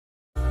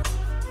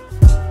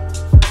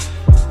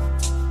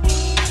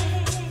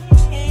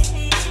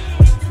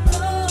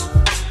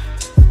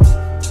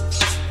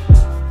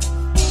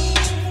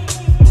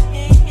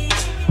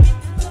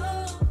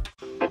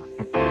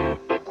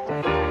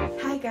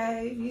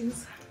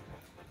guys,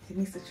 let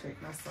me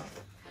situate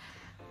myself.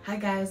 Hi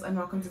guys, and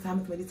welcome to Time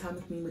with me,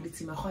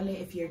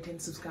 modkgole. If you're a 10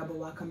 subscriber,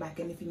 welcome back,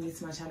 and if you're new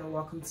to my channel,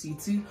 welcome to you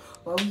too.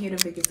 While we're here,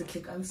 don't forget to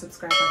click on the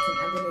subscribe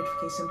button and the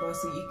notification bar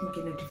so you can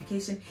get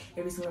notification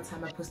every single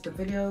time I post a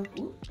video.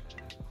 Ooh.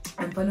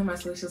 And follow my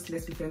socials,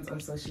 let's be friends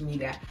on social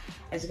media.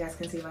 As you guys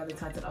can see by the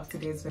title of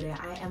today's video,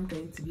 I am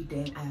going to be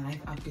doing a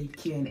live update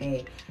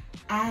Q&A.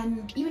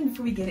 And even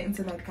before we get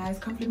into that, guys,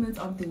 compliments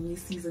of the new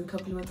season,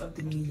 compliments of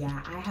the new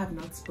year. I have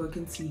not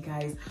spoken to you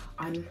guys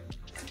on,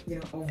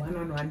 a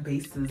one-on-one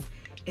basis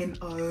in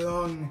a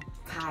long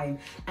time,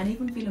 and I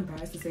even feel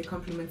embarrassed to say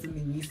compliments in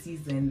the new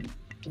season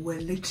were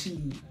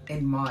literally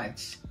in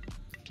March.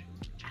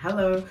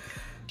 Hello.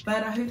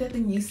 But I hope that the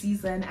new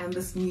season and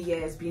this new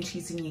year has been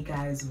treating you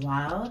guys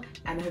well,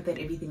 and I hope that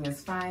everything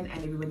is fine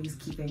and everybody's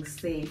keeping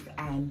safe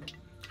and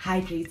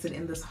hydrated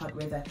in this hot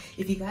weather.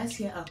 If you guys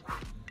hear a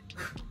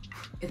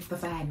it's the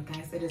fan,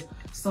 guys. It is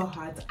so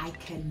hot. I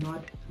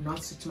cannot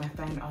not switch my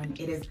fan on.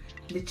 It is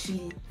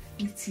literally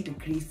 50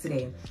 degrees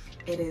today.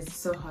 It is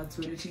so hot.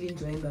 We're literally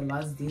enjoying the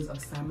last days of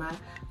summer,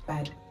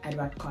 but at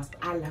what cost?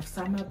 I love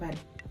summer, but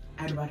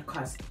at what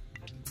cost?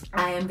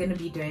 I am going to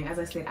be doing, as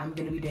I said, I'm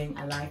going to be doing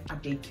a live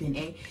update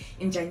Q&A.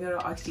 In January,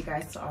 I asked you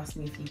guys to ask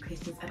me a few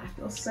questions, and I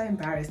feel so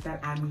embarrassed that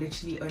I'm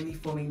literally only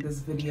filming this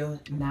video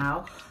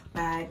now.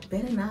 But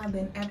better now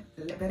than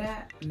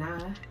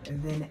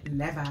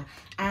never.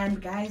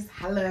 And guys,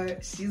 hello,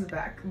 she's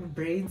back. My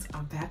braids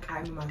are back.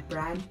 I'm in my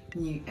brand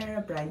new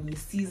era, brand new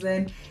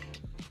season.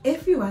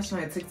 If you watch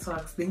my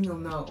TikToks, then you'll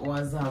know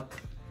what's up.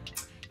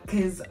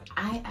 Because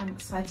I am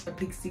such a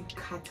pixie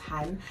cut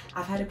hun.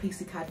 I've had a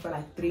pixie cut for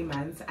like 3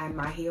 months, and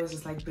my hair was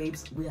just like,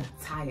 babes, we are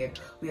tired,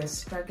 we are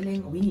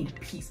struggling, we need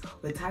peace,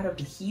 we're tired of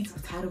the heat,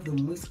 we're tired of the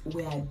mousse,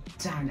 we are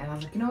done. And I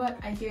was like, you know what,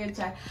 I hear it,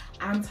 chat,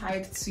 I'm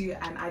tired too,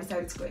 and I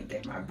decided to go and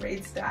get my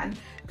braids done.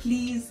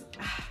 Please,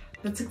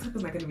 the TikTok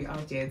is not going to be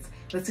out yet.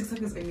 The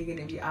TikTok is only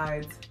going to be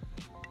out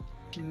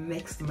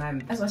next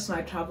month. I watched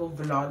my travel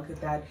vlog,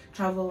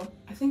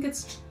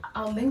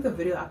 I'll link the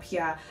video up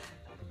here.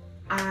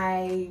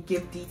 I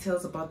give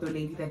details about the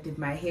lady that did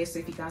my hair, so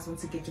if you guys want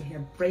to get your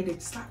hair braided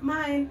just like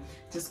mine,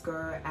 just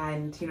go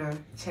and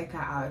check her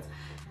out.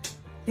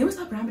 Let me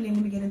stop rambling,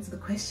 let me get into the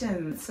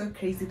questions. It's so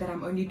crazy that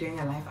I'm only doing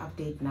a live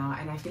update now,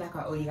 and I feel like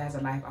I owe you guys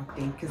a live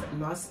update because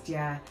last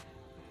year,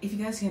 if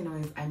you guys hear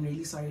noise, I'm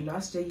really sorry.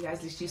 Last year you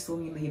guys literally saw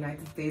me in the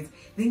United States,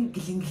 then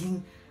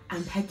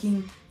I'm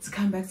packing to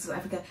come back to South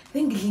Africa,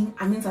 then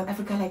I'm in South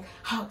Africa like,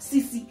 how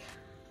Sisi,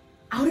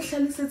 I would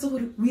have said so.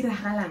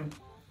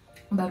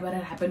 But what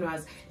had happened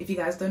was, if you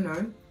guys don't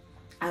know,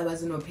 I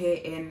was an au pair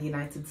in the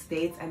United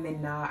States, and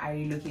then now I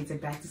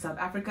relocated back to South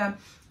Africa.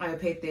 I au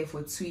paired there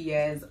for 2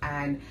 years,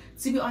 and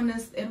to be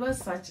honest, it was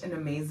such an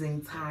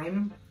amazing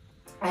time.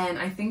 And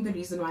I think the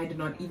reason why I did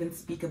not even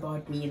speak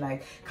about me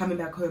like coming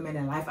back home and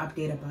a live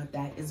update about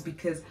that is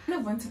because I kind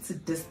of wanted to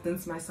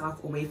distance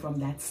myself away from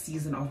that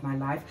season of my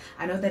life.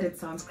 I know that it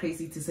sounds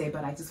crazy to say,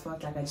 but I just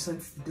felt like I just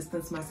wanted to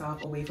distance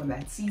myself away from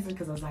that season,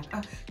 because I was like,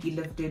 oh, you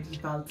lived it, you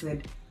felt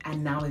it,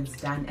 and now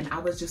it's done. And I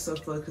was just so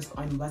focused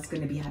on what's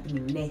going to be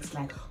happening next,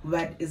 like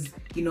what is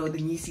the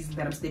new season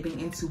that I'm stepping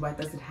into, what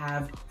does it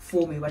have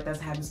for me, what does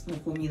it have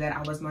for me, that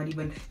I was not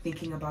even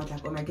thinking about,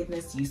 like, oh my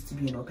goodness, used to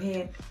be an au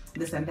pair,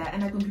 this and that.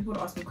 And like when people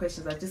would ask me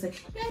questions, I'd just say,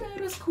 yeah, no,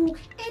 it was cool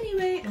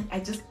anyway. Like, I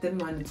just didn't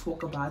want to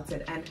talk about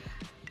it, and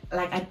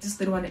like I just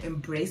didn't want to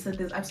embrace it.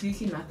 There's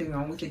absolutely nothing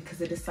wrong with it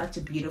because it is such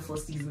a beautiful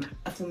season.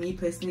 For me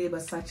personally, it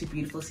was such a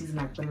beautiful season.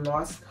 Like the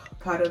last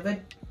part of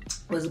it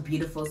was a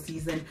beautiful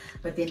season,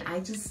 but then I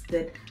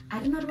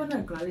did not want to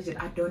acknowledge it.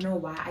 I don't know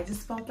why. I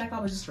just felt like I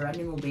was just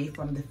running away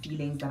from the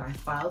feelings that I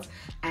felt,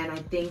 and I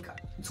think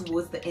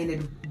towards the end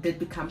it did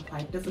become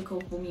quite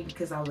difficult for me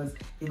because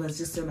it was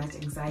just so much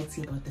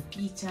anxiety about the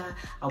future.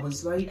 I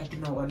was worried. I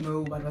did not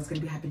know what was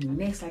going to be happening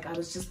next. Like I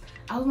was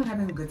not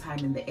having a good time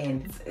in the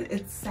end.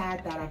 It's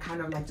sad that I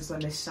kind of like just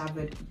wanted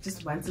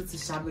to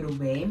shove it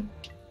away.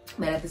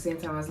 But at the same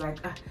time, I was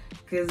like,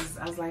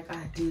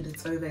 dude,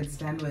 it's over, it's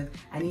done with.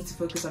 I need to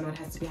focus on what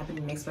has to be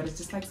happening next. But it's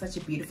just like such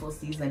a beautiful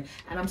season,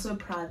 and I'm so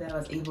proud that I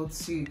was able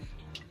to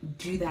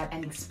do that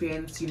and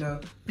experience,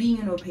 being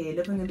an au pair,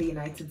 living in the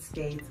United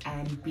States,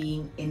 and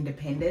being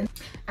independent.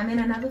 And then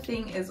another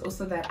thing is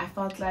also that I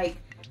felt like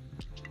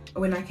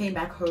when I came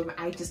back home,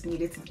 I just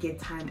needed to get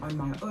time on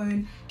my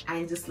own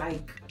and just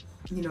like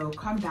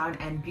calm down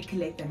and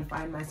recollect and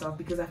find myself,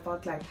 because I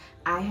felt like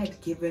I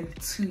had given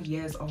 2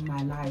 years of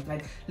my life,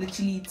 like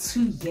literally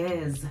 2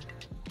 years.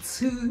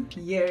 2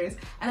 years.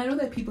 And I know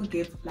that people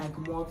give like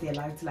more of their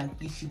life to like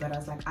YouTube, but I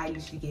was like, I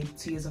literally gave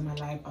 2 years of my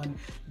life on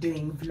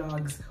doing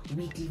vlogs,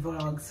 weekly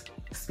vlogs,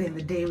 spend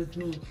the day with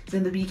me,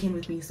 spend the weekend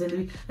with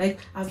me, like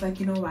I was like,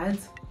 you know what,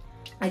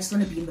 I just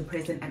want to be in the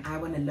present, and I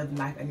want to live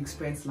life and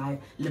experience life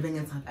living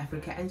in South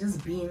Africa and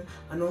just being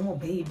a normal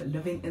babe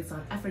living in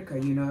South Africa,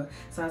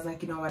 So I was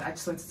like, you know what, I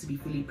just wanted to be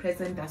fully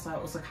present. That's why I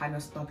also kind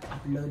of stopped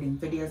uploading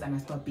videos and I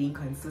stopped being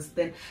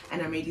consistent,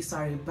 and I'm really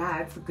sorry.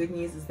 But the good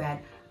news is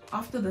that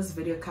after this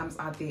video comes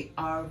out, there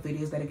are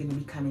videos that are going to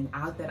be coming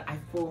out that I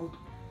filmed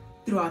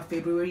throughout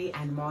February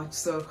and March.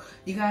 So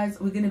you guys,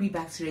 we're gonna be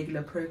back to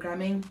regular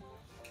programming,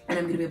 and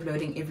I'm gonna be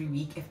uploading every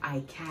week if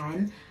I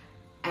can.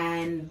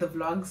 And the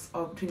vlogs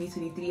of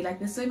 2023, like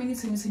there's so many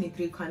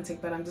 2023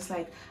 content, but I'm just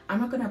like, I'm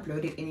not gonna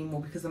upload it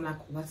anymore because I'm like,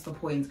 what's the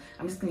point?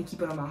 I'm just gonna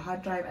keep it on my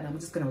hard drive and I'm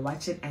just gonna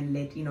watch it and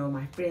let, you know,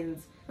 my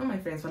friends, not my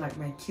friends, but like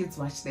my kids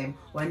watch them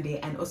one day,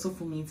 and also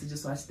for me to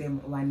just watch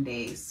them one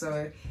day.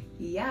 So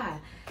yeah,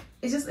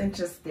 it's just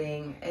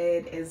interesting.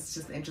 It is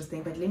just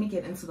interesting. But let me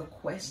get into the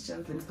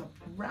questions. Let me stop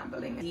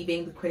rambling,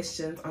 leaving the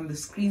questions on the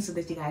screen so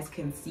that you guys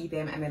can see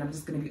them, and then I'm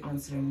just going to be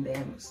answering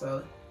them.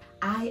 So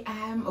I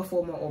am a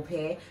former au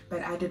pair,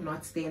 but I did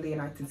not stay in the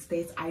United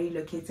States. I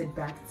relocated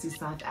back to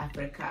South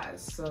Africa.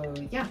 So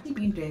yeah, I've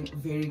been doing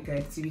very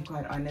good, to be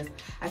quite honest.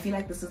 I feel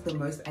like this is the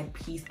most at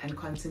peace and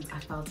content I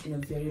felt in a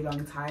very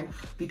long time,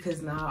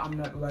 because now I'm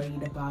not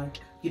worried about,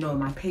 you know,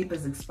 my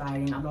papers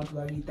expiring. I'm not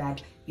worried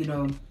that, you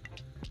know,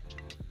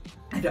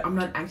 I'm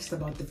not anxious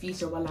about the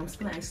future. Well, I'm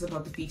still anxious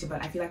about the future,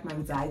 but I feel like my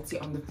anxiety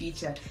on the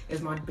future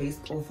is not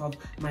based off of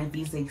my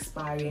visa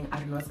expiring. I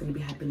don't know what's going to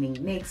be happening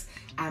next.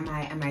 Am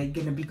I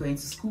going to be going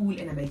to school,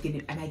 and am I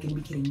going to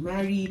be getting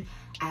married?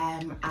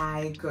 Am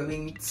I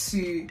going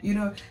to, you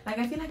know, like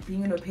I feel like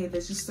being an au pair,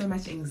 there's just so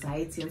much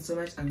anxiety and so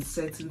much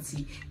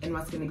uncertainty in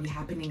what's going to be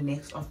happening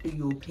next after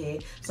your au pair.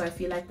 So I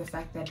feel like the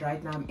fact that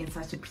right now I'm in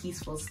such a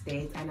peaceful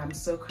state and I'm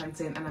so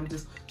content and I'm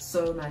just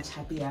so much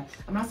happier.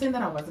 I'm not saying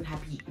that I wasn't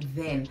happy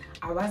then.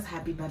 I was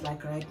happy, but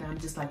like right now I'm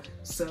just like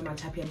so much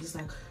happy. I'm just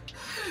like,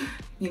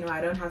 you know, I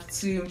don't have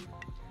to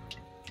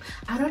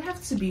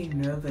be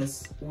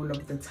nervous all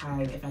of the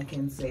time, if I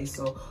can say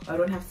so. I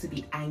don't have to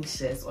be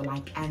anxious or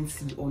like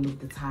antsy all of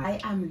the time. I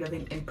am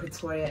living in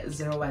Pretoria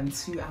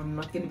 012. I'm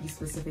not going to be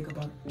specific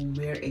about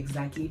where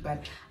exactly,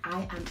 but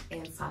I am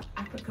in South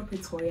Africa,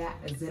 Pretoria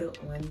 012.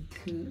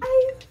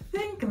 I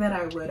think that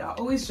I would. I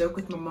always joke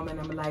with my mom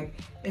and I'm like,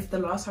 if the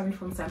last family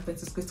from San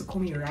Francisco is to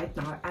call me right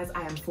now as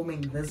I am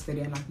filming this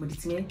video, I'm like,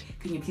 Moditime,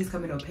 can you please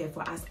come and au pair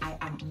for us? I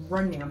am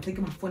running. I'm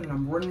taking my phone and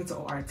I'm running to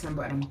OR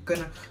Timber and I'm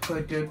gonna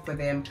go do it for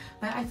them.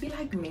 But I feel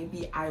like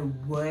maybe I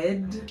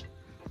would.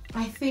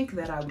 I think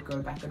that I would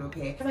go back and au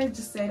pair. As I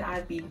just said,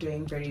 I've been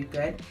doing very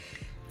good.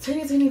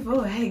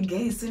 2024, hey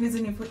guys,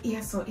 2024,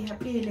 yeah, so yeah,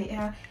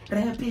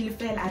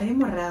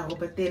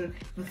 but then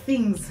the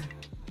things,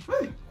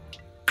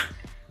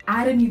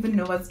 I don't even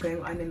know what's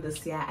going on in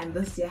this year, and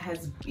this year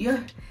has,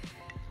 yeah,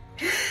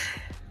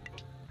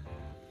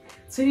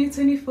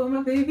 2024,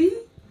 my baby,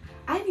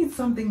 I need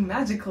something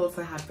magical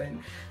to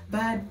happen.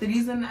 But the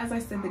reason, as I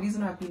said, the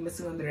reason I've been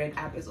missing on the Red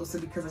app is also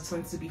because I just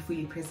want to be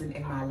fully present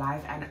in my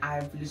life, and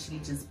I've literally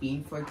just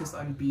been focused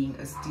on being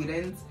a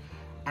student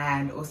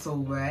and also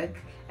work.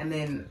 And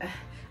then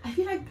I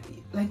feel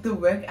like the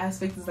work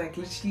aspect is like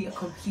literally a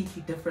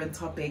completely different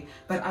topic,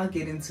 but I'll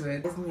get into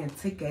it. Gives me a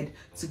ticket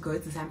to go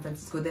to San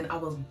Francisco, then I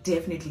will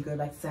definitely go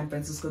back to San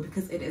Francisco,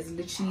 because it is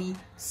literally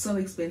so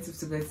expensive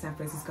to go to San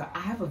Francisco. I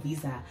have a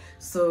visa,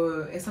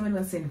 so if somebody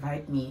wants to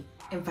invite me.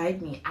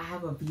 I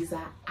have a visa.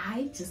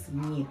 I just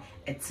need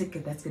a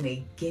ticket that's gonna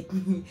get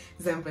me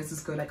to San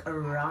Francisco. Like a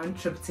round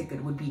trip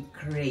ticket would be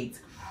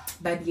great.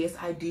 But yes,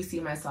 I do see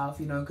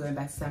myself, you know, going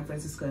back to San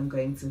Francisco and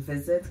going to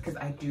visit, because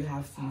I do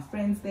have a few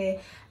friends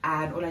there,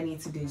 and all I need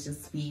to do is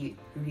just be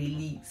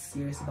really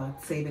serious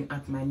about saving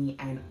up money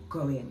and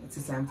going to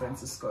San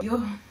Francisco.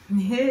 Yo,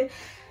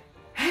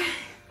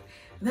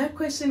 that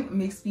question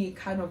makes me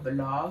kind of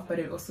laugh, but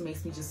it also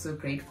makes me just so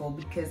grateful,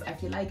 because I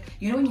feel like,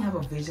 you know, when you have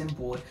a vision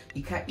board,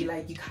 you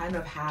kind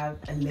of have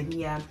a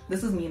linear,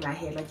 this is me in my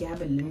head, like you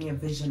have a linear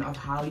vision of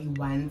how you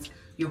want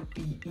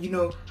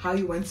how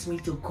you want to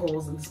meet your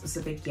goals in the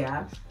specific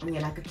year, and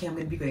you're like, okay, I'm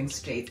gonna be going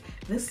straight.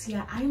 This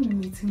year I'm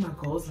meeting my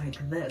goals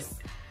like this,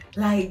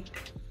 like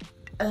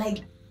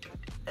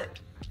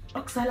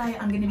Oxalai,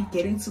 I'm going to be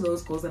getting to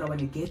those goals that I want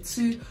to get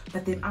to,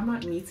 but then I'm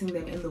not meeting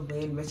them in the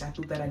way in which I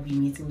thought that I'd be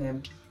meeting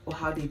them, or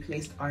how they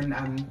placed on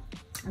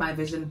my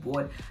vision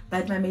board.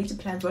 But my major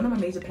plans, one of my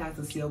major plans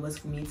this year was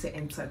for me to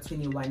enter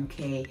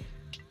 21k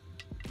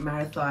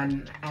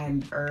marathon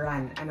and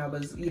run, and I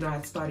was, you know, I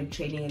had started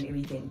training and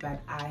everything, but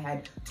I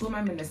had tore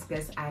my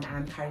meniscus, and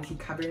I'm currently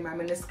covering my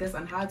meniscus.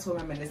 And how I tore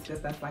my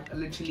meniscus, that's like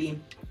literally,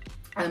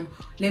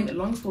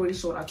 long story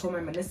short, I tore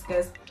my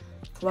meniscus.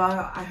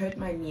 Well, I hurt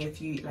my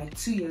knee like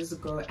 2 years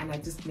ago, and I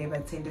just never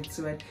attended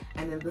to it.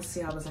 And then this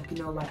year I was like, you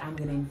know what, I'm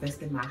gonna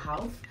invest in my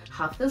health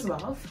is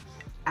wealth.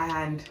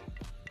 And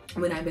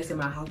when I invested in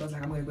my health, I was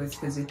like, I'm gonna go to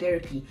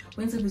physiotherapy.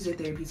 Went to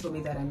physiotherapy, told me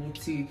that I need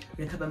to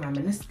recover my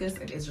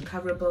meniscus. It is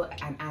recoverable,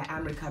 and I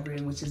am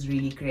recovering, which is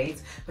really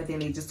great. But then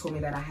they just told me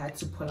that I had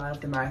to pull out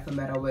of the marathon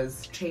that I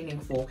was training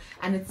for,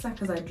 and it sucked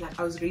because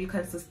I was really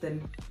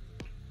consistent.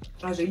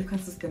 I was really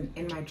consistent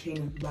in my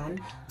training. 1,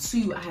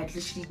 2, I had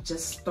literally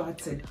just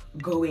started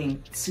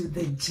going to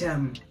the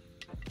gym.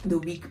 the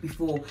week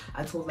before,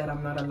 I told that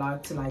I'm not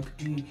allowed to like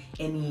do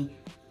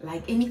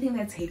anything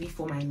that's heavy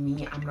for my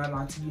knee. I'm not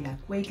allowed to do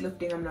like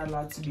weightlifting. I'm not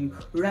allowed to do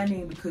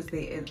running because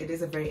it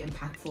is a very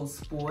impactful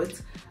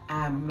sport.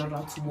 I'm not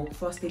allowed to walk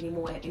fast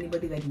anymore, and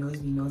anybody that knows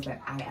me knows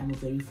that I am a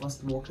very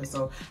fast walker,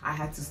 so I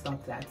had to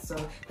stop that. So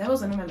that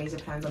was one of my major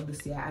plans of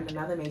this year. And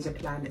another major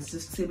plan is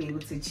just to be able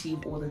to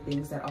achieve all the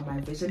things that are on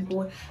my vision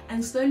board,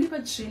 and slowly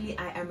but surely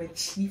I am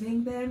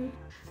achieving them.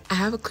 I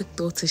have a quick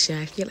thought to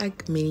share. I feel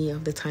like many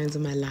of the times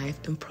in my life,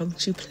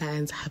 impromptu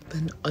plans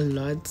happen a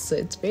lot, so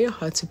it's very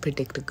hard to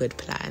predict a good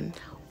plan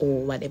or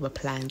whatever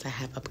plans I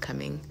have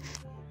upcoming.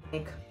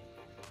 Like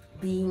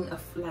being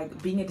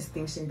a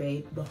distinction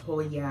babe the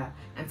whole year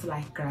until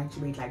I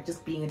graduate, like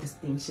just being a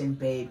distinction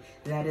babe,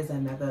 that is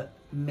another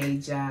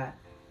major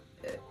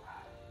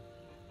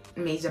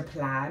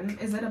plan.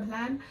 Is it a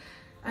plan?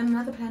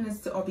 Another plan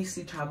is to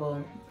obviously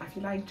travel. I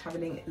feel like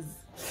traveling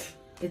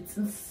it's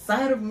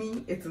inside of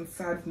me,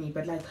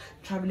 but like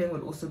traveling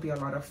would also be a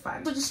lot of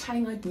fun. So just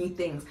trying out new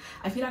things.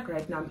 I feel like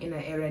right now I'm in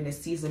an era, in a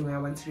season where I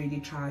want to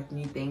really try out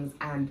new things,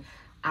 and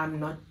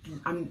I'm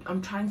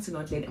trying to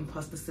not let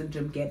imposter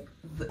syndrome get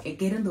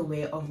in the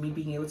way of me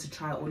being able to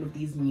try all of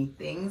these new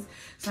things.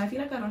 So I feel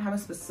like I don't have a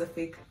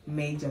specific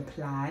major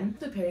plan.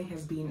 The pairing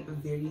has been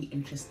very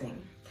interesting.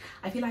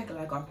 I feel like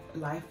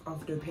life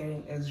after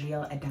pairing is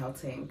real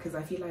adulting, because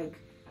I feel like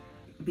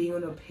being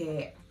on a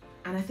pair,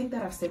 and I think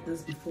that I've said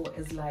this before,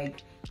 is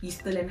like you're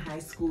still in high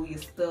school, you're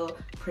still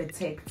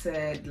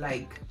protected,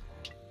 like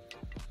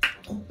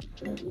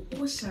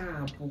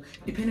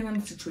depending on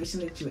the situation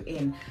that you're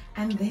in.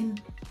 And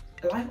then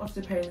life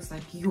after pairing is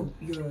like you're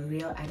a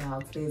real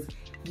adult.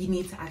 You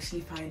need to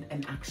actually find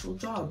an actual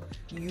job.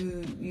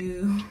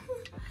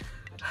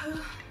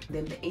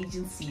 Then the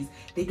agencies,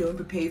 they don't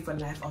prepare you for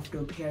life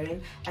after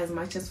pairing as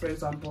much as, for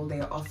example,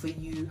 they offer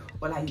you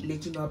or like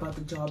let you know about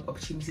the job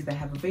opportunities they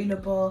have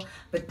available.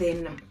 But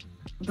then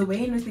the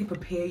way in which they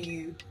prepare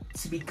you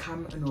to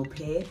become an au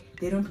pair,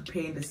 they don't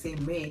prepare in the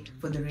same way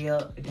for the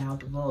real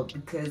adult world,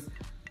 because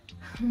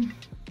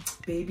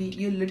baby,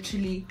 you're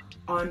literally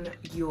on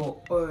your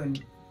own.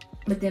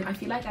 But then I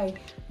feel like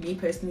me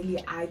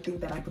personally, I think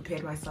that I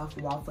prepared myself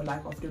well for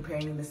life after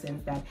pairing, in the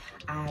sense that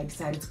I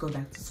decided to go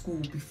back to school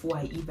before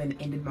I even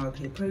ended my au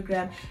pair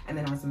program, and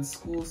then I was in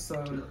school.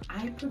 So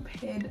I'd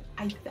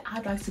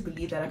like to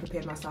believe that I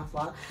prepared myself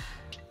well.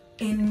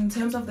 In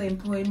terms of the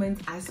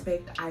employment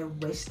aspect, I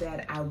wish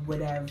that I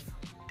would have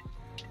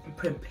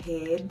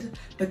prepared,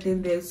 but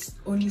then there's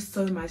only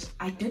so much.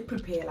 I did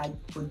prepare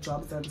like for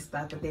jobs and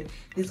stuff, but then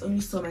there's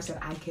only so much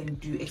that I can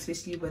do,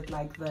 especially with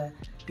like the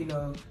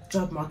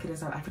job market in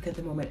South Africa at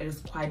the moment. It is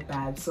quite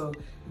bad, so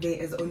there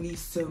is only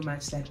so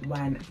much that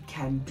one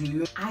can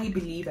do. I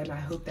believe and I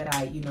hope that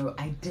I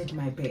did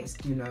my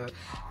best.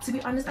 To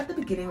be honest, at the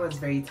beginning it was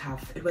very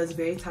tough. It was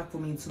very tough for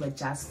me to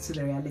adjust to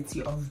the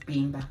reality of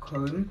being back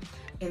home,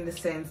 in the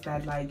sense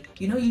that, like,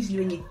 usually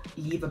when you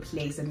leave a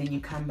place and then you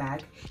come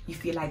back, you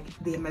feel like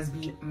there must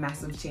be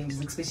massive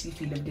changes, especially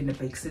if you lived in a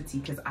big city.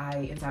 Because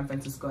in San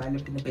Francisco, I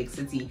lived in a big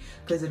city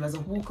because it was a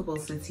walkable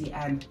city,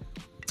 and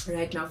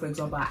right now, for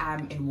example, I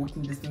am in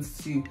walking distance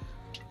to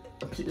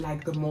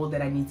like the mall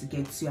that I need to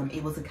get to. I'm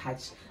able to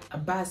catch a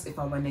bus if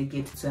I want to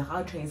get to a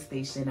rail train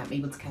station. I'm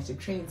able to catch a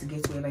train to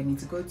get to wherever I need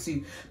to go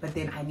to, but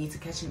then I need to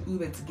catch an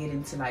Uber to get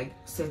into like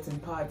certain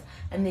parts.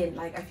 And then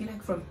like I feel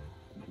like from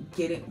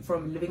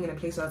living in a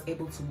place where I was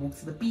able to walk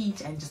to the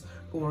beach and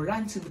or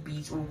run to the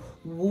beach or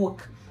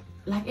walk,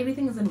 like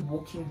everything is in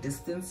walking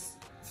distance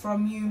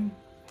from you,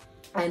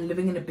 and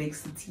living in a big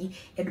city,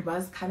 it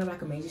was kind of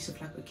like a major shift.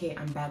 Like, okay,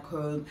 I'm back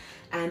home,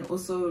 and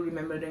also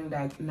remembering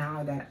that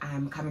now that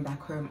I'm coming back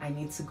home, I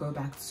need to go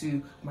back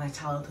to my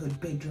childhood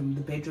bedroom,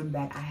 the bedroom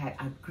that I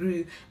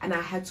outgrew, and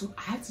I had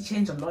to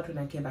change a lot when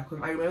I came back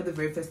home. I remember the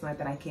very first night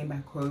that I came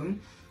back home,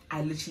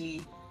 I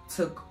literally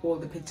took all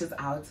the pictures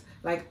out,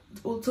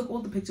 took all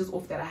the pictures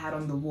off that I had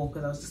on the wall,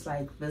 because I was just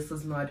like, this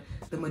is not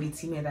the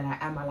Moditime that I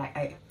am.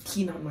 I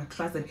cleaned out my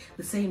closet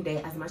the same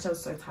day. As much as I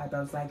was so tired,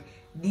 I was like,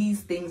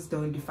 these things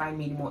don't define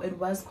me anymore. It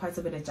was quite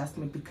a bit of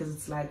adjustment, because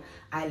it's like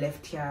I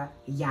left here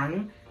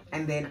young,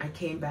 and then I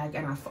came back,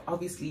 and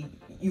obviously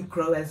you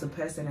grow as a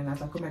person, and I was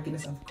like, oh my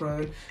goodness, I've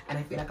grown, and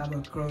I feel like I've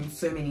outgrown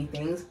so many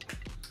things.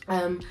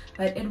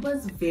 But it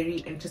was very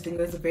interesting. It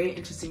was a very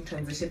interesting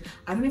transition.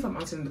 I don't know if I'm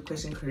answering the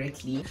question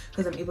correctly,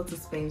 because I'm able to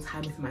spend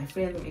time with my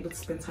friends, I'm able to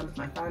spend time with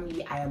my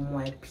family, I am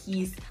more at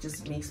peace. It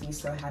just makes me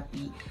so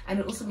happy. And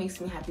it also makes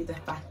me happy the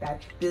fact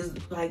that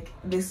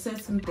there's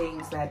certain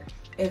things that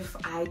if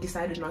I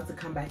decided not to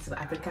come back to South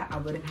Africa, I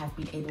wouldn't have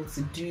been able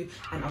to do,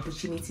 and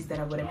opportunities that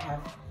I wouldn't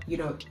have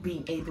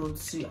being able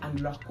to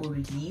unlock or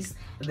release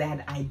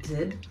that I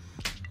did.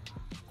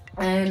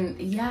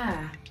 And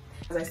yeah,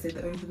 as I said,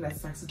 the only thing that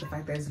sucks is the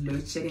fact that there's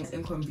load shedding. It's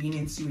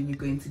inconvenience you when you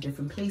go into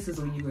different places,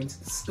 or when you go into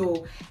the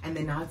store, and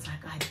then now it's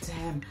like, god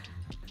damn,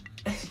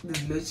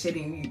 there's load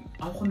shedding.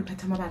 The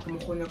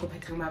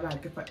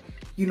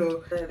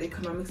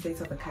economic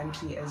state of the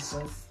country is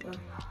just,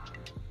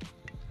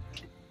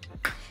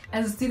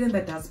 as a student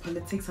that does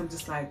politics, I'm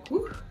just like,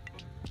 whew.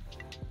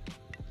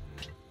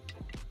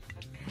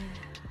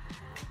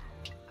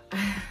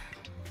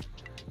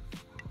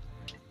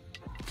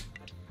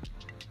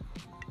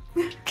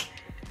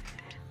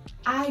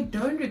 I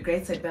don't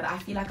regret it, but I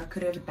feel like I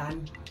could have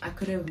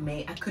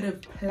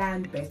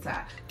planned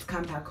better to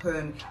come back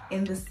home,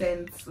 in the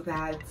sense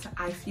that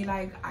I feel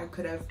like I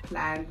could have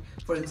planned,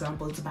 for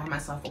example, to buy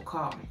myself a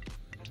car.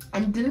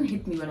 And it didn't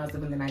hit me when I was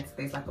living in the United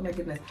States, like, oh my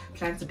goodness,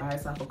 plan to buy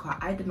yourself a car.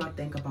 I did not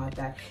think about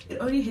that. It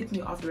only hit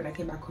me after when I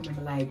came back home and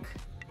I'm like,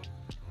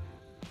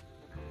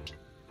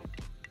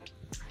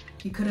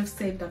 you could have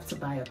saved up to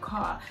buy a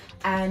car.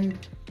 And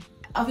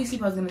obviously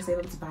if I was going to save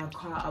up to buy a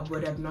car, I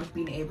would have not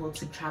been able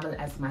to travel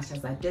as much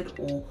as I did,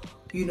 or,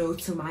 you know,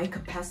 to my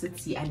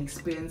capacity and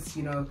experience,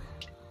 you know,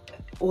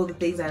 all the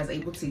things I was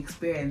able to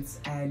experience,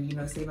 and, you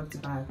know, save up to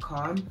buy a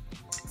car.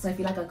 So I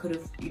feel like I could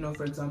have, you know,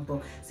 for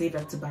example, saved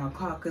up to buy a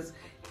car, because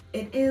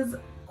it is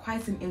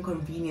quite an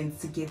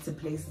inconvenience to get to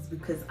places,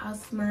 because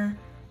asma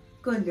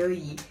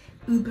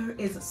Uber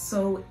is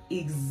so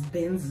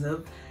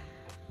expensive.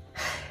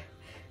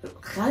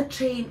 That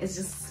train is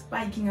just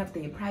spiking up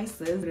their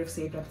prices. I would have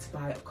saved up to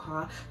buy a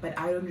car, but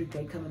I don't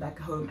regret coming back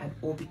home at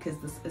all, because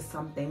this is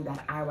something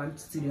that I wanted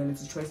to do, and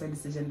it's a choice and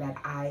decision that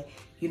I,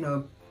 you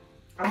know,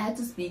 I had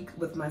to speak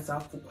with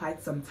myself for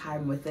quite some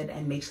time with it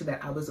and make sure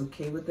that I was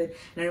okay with it.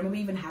 And I remember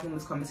even having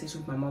this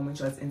conversation with my mom when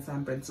she was in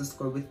San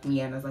Francisco with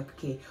me, and I was like,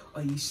 okay,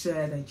 are you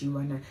sure that you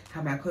want to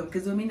come back home?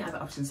 Because there were many other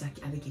options, like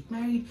you either get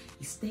married,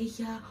 you stay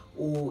here,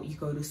 or you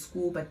go to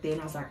school. But then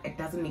I was like, it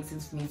doesn't make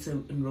sense for me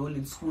to enroll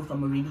in school if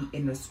I'm already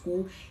in a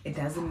school. It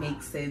doesn't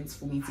make sense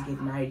for me to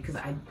get married, because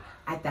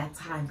at that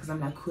time, because I'm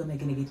like, who am I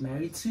going to get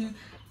married to?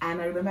 And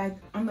I remember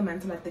on the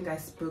Mantle, I think I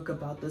spoke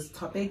about this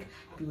topic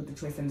with the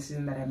choice and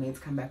decision that I made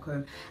to come back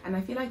home. And I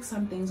feel like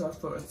some things are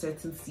for a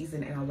certain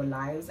season in our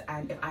lives,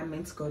 and if I'm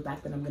meant to go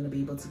back, then I'm going to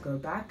be able to go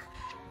back.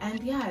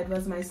 And yeah, it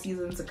was my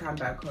season to come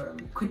back home.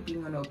 Quit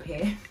being an au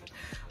pair.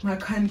 My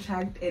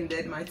contract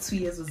ended, my 2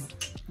 years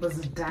was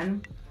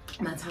done,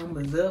 my time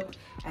was up,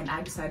 and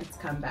I decided to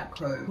come back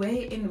home. The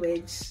way in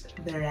which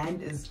the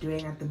rand is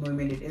doing at the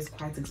moment, it is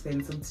quite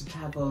expensive to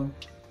travel.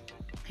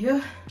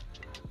 Yeah.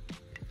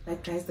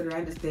 Like, guys, the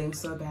rand is doing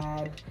so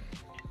bad.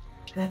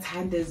 That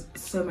time there's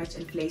so much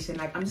inflation.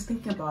 Like, I'm just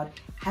thinking about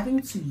having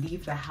to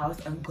leave the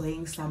house and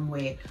going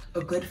somewhere.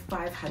 A good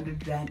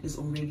 500 rand is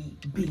already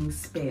being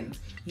spent.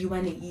 You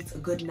want to eat, a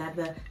good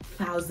another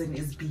 1,000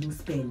 is being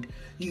spent.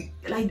 You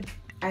like,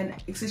 and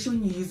especially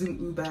when you're using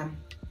Uber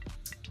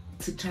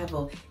to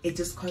travel, it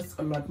just costs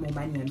a lot more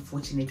money,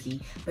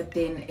 unfortunately. But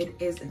then it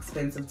is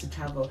expensive to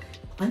travel.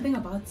 One thing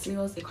about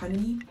Seoul's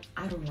economy,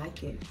 I don't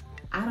like it.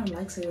 I don't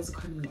like Seoul's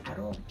economy at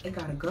all. It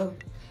gotta go.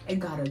 It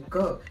gotta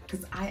go.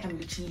 Because I am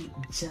literally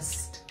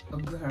just a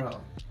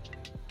girl.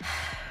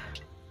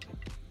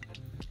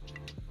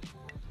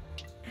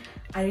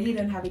 I really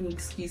don't have any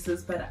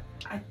excuses, but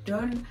I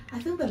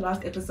think the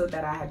last episode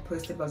that I had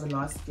posted was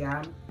last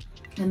year.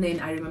 And then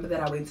I remember that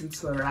I went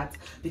into a rut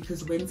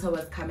because winter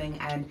was coming,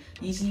 and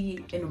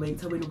usually in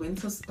winter, when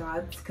winter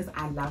starts, because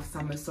I love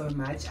summer so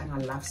much and I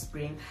love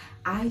spring,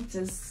 I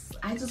just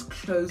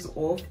close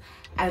off.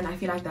 And I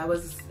feel like that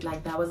was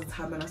a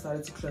time when I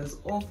started to close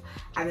off,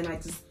 and then I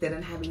just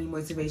didn't have any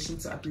motivation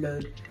to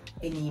upload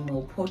any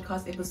more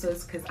podcast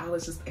episodes because I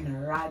was just in a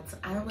rut.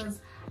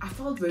 I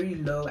felt very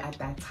low at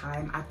that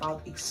time. I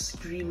felt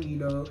extremely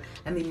low,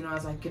 and then, you know, I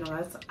was like, you know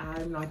what,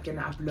 I'm not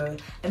gonna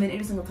upload. And then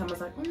every single time I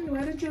was like,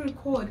 why don't you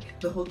record?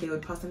 The whole day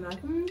would pass, and I'm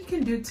like, you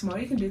can do it tomorrow,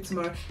 you can do it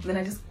tomorrow. And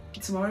then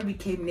tomorrow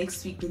became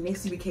next week, the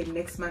next week became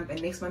next month,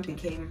 and next month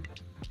became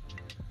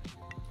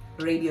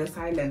radio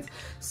silence.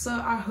 So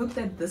I hope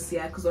that this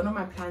year, because one of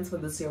my plans for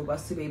this year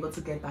was to be able to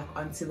get back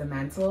onto the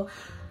Mantle,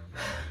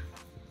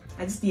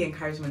 I just need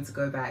encouragement to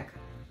go back.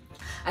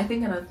 I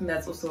think another thing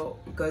that's also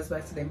goes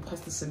back to the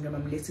imposter syndrome.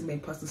 I'm letting the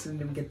imposter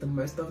syndrome get the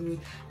most of me,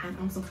 and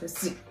I'm supposed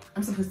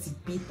to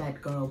beat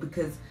that girl,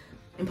 because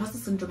imposter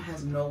syndrome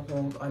has no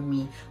hold on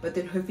me. But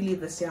then hopefully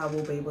this year I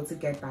will be able to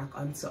get back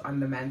on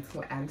the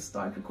Mantle and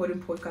start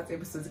recording podcast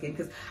episodes again,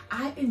 because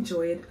I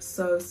enjoy it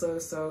so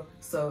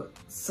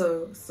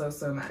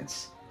much.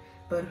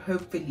 But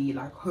hopefully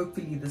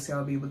this year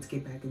I'll be able to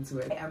get back into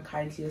it. I am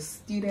currently a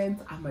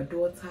student, I'm a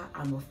daughter,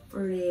 I'm a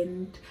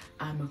friend,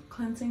 I'm a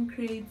content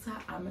creator,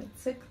 I'm a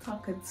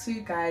TikToker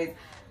too, guys.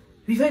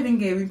 Before even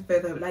going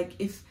further,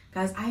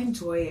 guys, I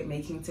enjoy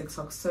making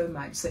TikToks so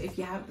much. So if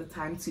you have the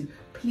time to,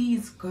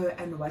 please go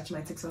and watch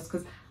my TikToks,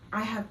 because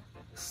I have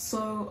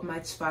so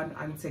much fun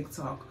on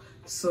TikTok.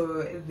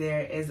 So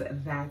there is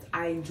that.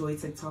 I enjoy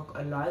TikTok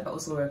a lot. I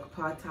also work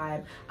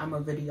part-time. I'm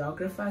a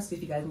videographer, so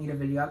if you guys need a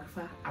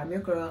videographer, I'm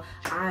your girl.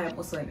 I am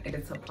also an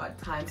editor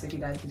part-time, so if you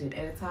guys need an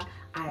editor,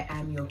 I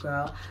am your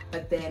girl.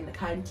 But then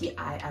currently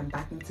I am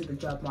back into the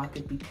job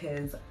market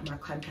because my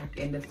contract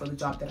ended for the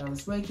job that I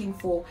was working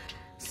for.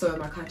 So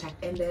my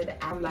contract ended.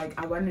 I'm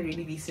like, I want to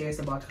really be serious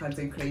about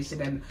content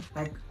creation and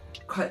like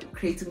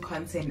creating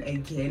content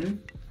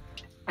again.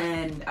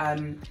 And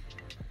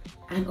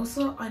And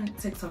also on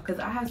TikTok, because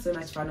I have so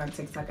much fun on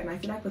TikTok, and I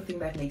feel like the thing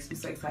that makes me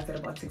so excited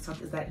about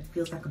TikTok is that it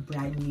feels like a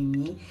brand new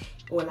me,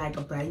 or like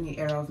a brand new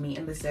era of me,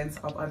 in the sense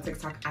of on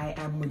TikTok I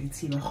am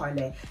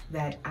modkgole,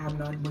 that I'm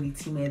not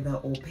modkgole the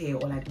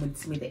OP or like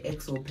modkgole the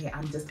ex OP,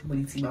 I'm just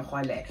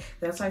modkgole.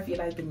 That's why I feel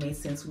like it made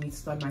sense for me to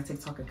start my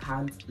TikTok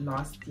account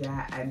last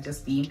year and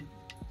just be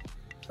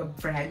a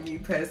brand new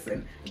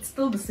person. It's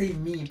still the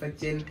same me, but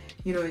then,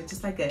 you know, it's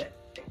just like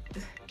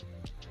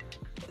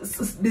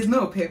there's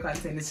no peer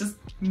content, it's just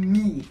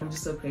me. I'm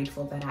just so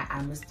grateful that I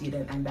am a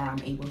student and that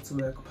I'm able to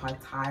work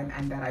part-time,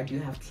 and that I do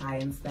have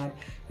clients that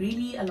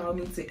really allow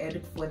me to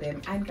edit for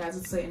them. And guys,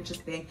 it's so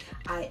interesting,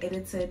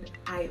 it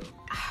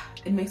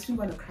makes me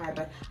want to cry,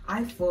 but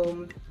I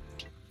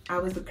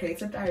was the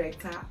creative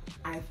director.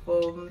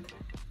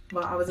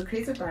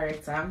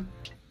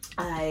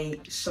 I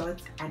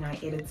shot and I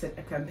edited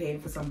a campaign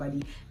for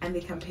somebody, and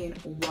the campaign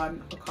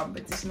won a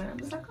competition, and I'm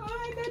just like, oh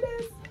my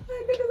goodness,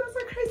 that's so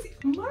crazy,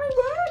 my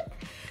work.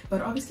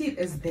 But obviously it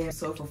is there,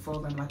 so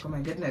fulfilled. I'm like, oh my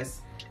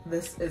goodness,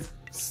 this is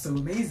so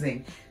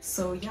amazing.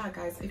 So yeah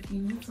guys, if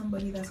you need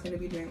somebody that's going to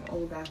be doing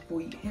all that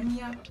for you, hit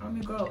me up. I'm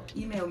your girl.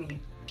 Email me.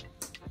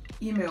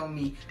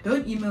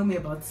 Don't email me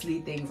about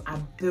silly things. I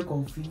beg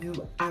of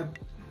you.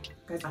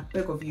 Guys, I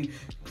beg of you,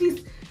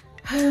 please.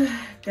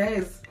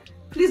 Guys,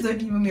 please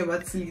don't email me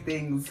about silly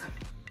things.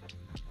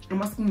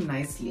 I'm asking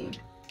nicely.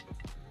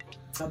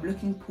 I'm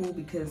looking cool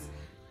because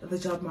the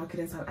job market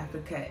in South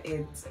Africa,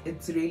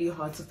 it's really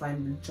hard to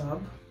find a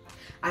job.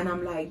 And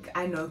I'm like,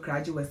 I know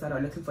graduates that are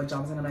looking for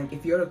jobs, and I'm like,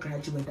 if you're a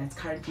graduate that's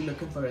currently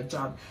looking for a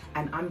job,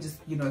 and I'm just,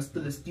 you know,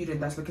 still a student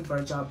that's looking for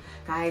a job,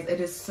 guys,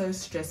 it is so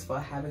stressful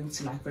having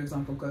to, like, for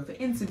example, go for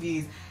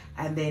interviews,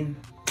 and then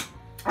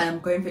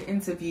going for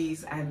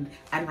interviews and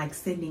like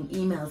sending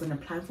emails and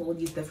applying for all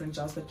these different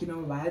jobs. But you know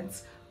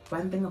what,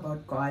 one thing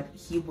about God,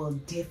 he will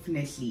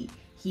definitely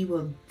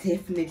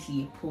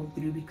pull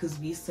through, because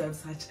we serve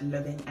such a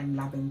living and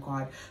loving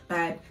God.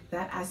 But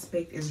that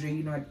aspect is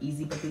really not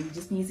easy, but then you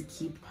just need to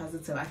keep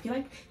positive. I feel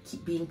like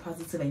being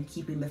positive and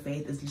keeping the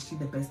faith is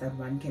literally the best that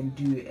one can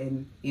do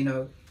in, you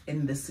know,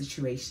 in this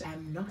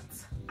situation.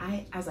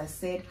 As I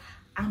said,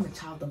 I'm a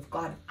child of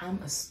God. I'm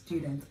a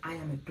student. I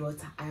am a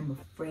daughter. I am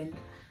a friend.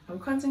 I'm a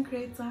content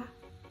creator,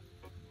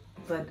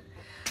 but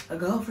a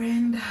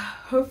girlfriend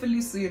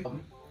hopefully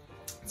soon.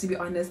 To be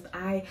honest,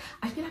 I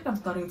feel like I'm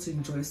starting to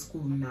enjoy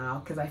school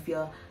now, because I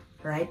feel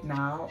right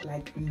now,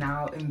 like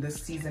now in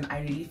this season,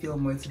 I really feel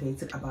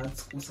motivated about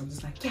school. So I'm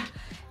just like, yeah,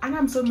 and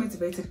I'm so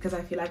motivated because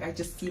I feel like I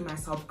just see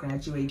myself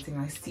graduating.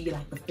 I see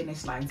like the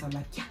finish line, so I'm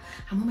like, yeah,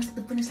 I'm almost at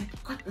the finish.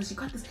 Like, you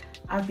got this.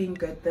 I've been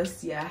good.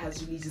 This year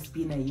has really just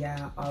been a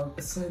year of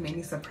so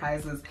many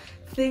surprises.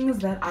 Things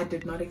that I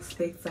did not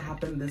expect to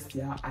happen this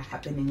year are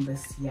happening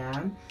this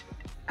year.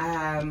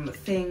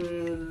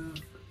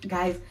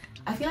 Guys,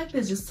 I feel like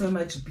there's just so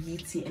much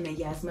beauty in a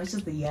year. As much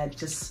as the year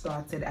just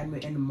started and we're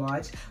in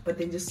March, but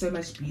then just so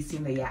much beauty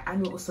in the year,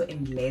 and we're also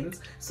in Lent,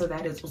 so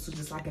that is also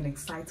just like an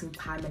exciting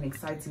time, an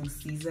exciting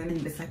season.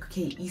 And it's like,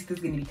 okay,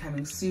 Easter's gonna be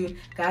coming soon,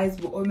 guys.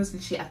 We're almost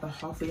literally at the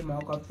halfway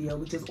mark of the year,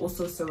 which is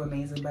also so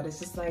amazing. But it's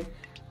just like,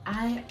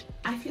 I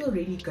feel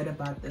really good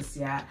about this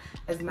year,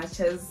 as much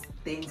as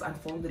things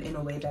unfolded in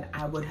a way that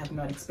I would have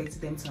not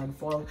expected them to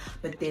unfold.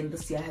 But then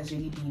this year has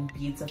really been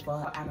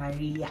beautiful, and I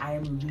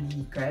am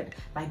really good.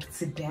 Like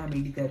today I'm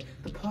really good.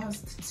 The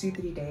past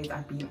 2-3 days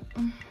I've been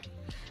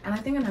and I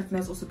think another thing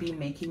that's also been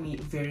making me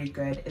very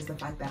good is the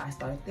fact that I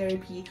started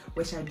therapy,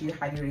 which I do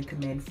highly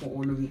recommend for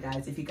all of you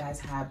guys. If you guys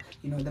have,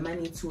 you know, the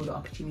money to or the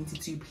opportunity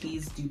to,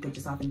 please do put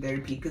yourself in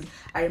therapy. Because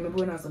I remember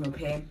when I was on au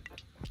pair,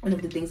 one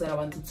of the things that I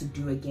wanted to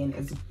do again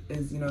is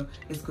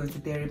go to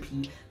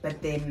therapy,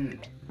 but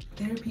then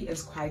therapy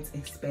is quite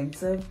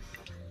expensive.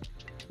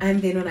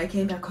 And then when I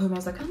came back home, I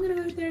was like, I'm gonna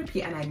go to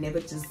therapy, and I never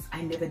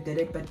did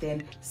it. But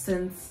then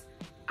since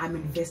I'm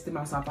investing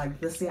myself,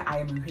 like this year I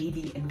am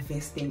really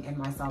investing in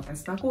myself, and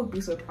Snako would be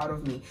so proud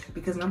of me,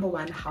 because number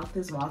one, health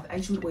is wealth,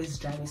 and she would always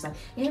drive me, she's like,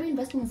 yeah, I'm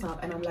investing in myself.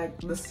 And I'm like,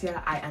 this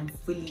year I am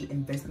fully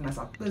investing in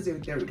myself. Because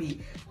of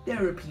therapy,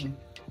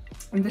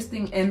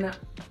 investing in,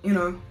 you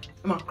know,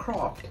 my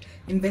craft,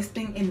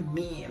 investing in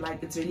me.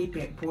 Like, it's really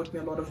brought me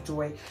a lot of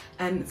joy.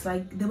 And it's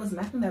like, there was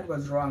nothing that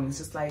was wrong. It's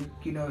just like,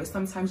 you know,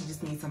 sometimes you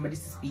just need somebody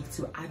to speak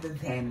to other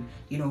than,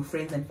 you know,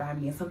 friends and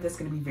family, and something that's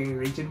going to be very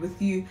rigid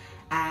with you.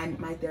 And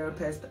my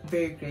therapist,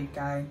 very great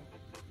guy.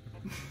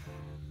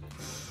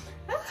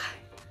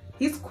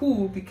 He's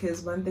cool,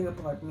 because one thing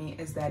about me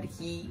is that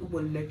he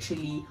will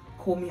literally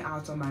call me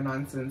out on my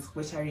nonsense,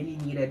 which I really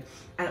needed.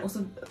 And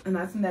also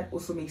another thing that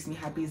also makes me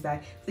happy is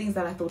that things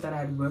that I thought that I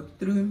had worked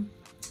through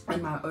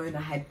on my own,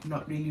 I had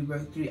not really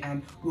worked through,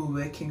 and we're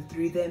working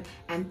through them.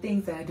 And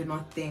things that I did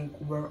not think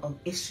were of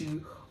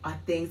issue are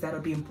things that are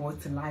being brought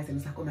to light, and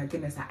it's like, oh my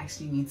goodness, I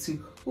actually need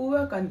to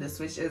work on this,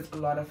 which is a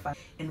lot of fun.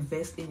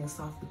 Invest in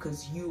yourself,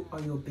 because you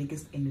are your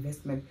biggest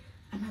investment.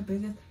 And my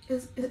biggest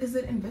is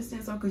it investing in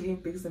yourself because you're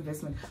your biggest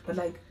investment, but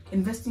like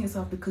investing in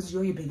yourself because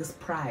you're your biggest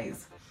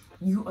prize.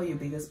 you are your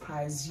biggest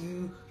prize.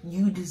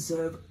 You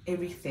deserve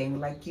everything.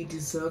 Like, you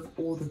deserve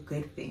all the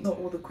good things. So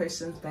all the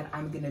questions that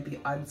I'm gonna be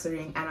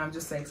answering, and I'm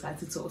just so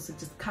excited to also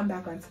just come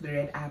back onto the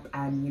Red app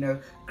and, you know,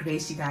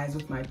 grace you guys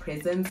with my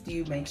presence.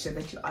 Do make sure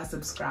that you are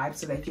subscribed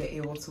so that you're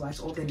able to watch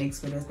all the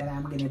next videos that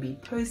I'm gonna be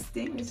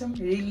posting, which I'm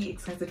really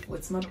excited for.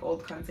 It's not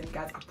old content,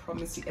 guys, I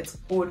promise you, it's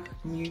all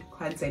new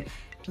content.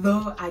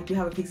 Though I do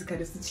have a pixie cut,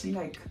 it's literally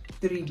like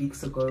 3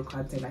 weeks ago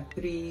content, like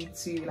 3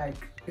 to like,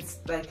 it's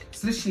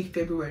literally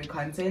February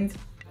content.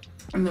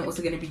 I'm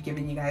also going to be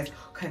giving you guys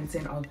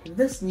content of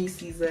this new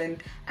season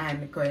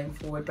and going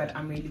forward, but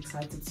I'm really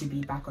excited to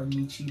be back on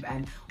YouTube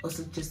and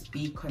also just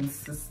be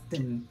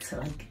consistent.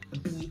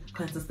 Like, be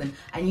consistent.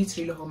 I need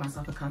to really hold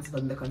myself accountable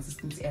in the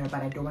consistency era,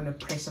 but I don't want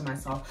to pressure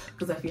myself,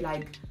 because I feel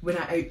like when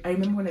I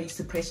remember when I used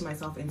to pressure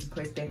myself into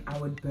posting, I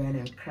would burn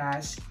and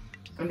crash,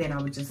 and then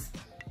I would just,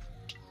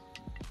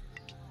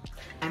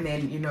 and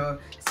then, you know,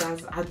 so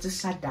I just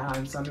shut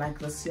down. So I'm like,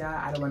 this year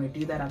I don't want to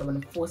do that. I don't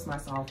want to force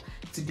myself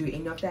to do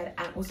any of that.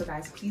 And also,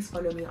 guys, please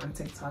follow me on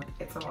TikTok.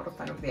 It's a lot of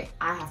fun over there.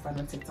 I have fun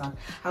on TikTok.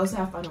 I also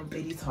have fun on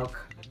Baby Talk.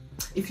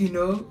 If you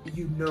know,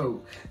 you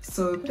know.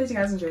 So hope that you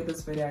guys enjoyed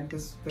this video, and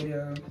this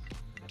video,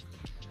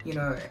 you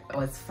know,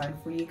 was fun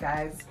for you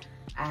guys,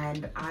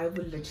 and I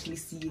will literally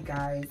see you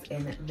guys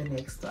in the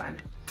next one.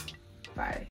 Bye.